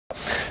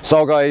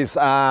So guys,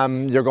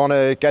 you're going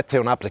to get to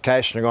an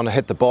application, you're going to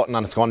hit the button,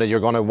 and you're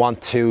going to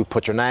want to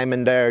put your name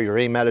in there, your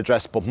email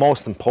address, but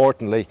most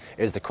importantly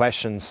is the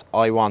questions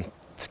I want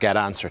to get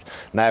answered.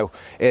 Now,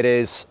 it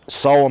is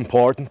so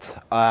important,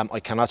 I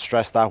cannot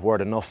stress that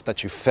word enough,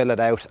 that you fill it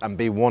out and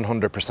be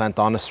 100%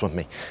 honest with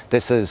me.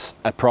 This is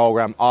a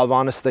program of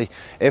honesty.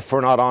 If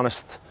we're not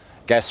honest,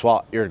 guess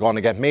what? You're going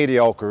to get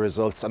mediocre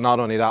results, and not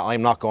only that,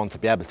 I'm not going to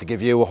be able to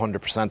give you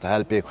 100% to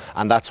help you,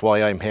 and that's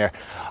why I'm here.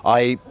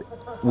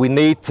 We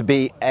need to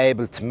be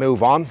able to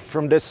move on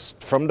from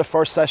the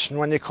first session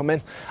when you come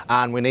in,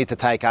 and we need to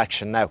take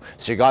action now.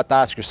 So you got to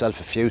ask yourself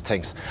a few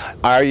things.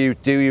 Do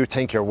you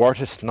think you're worth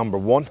it? Number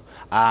one.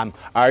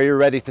 Are you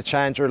ready to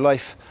change your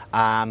life?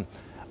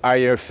 Are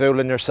you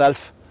fooling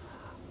yourself?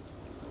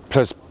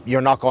 Because you're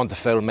not going to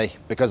fool me,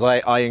 because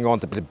I am going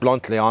to be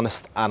bluntly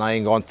honest, and I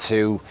am going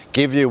to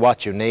give you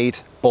what you need,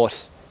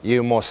 but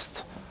you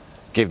must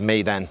give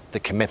me then the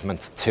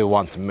commitment to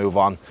want to move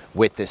on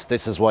with this.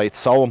 This is why it's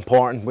so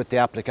important with the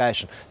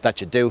application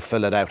that you do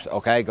fill it out.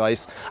 Okay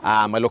guys,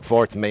 I look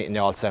forward to meeting you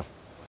all soon.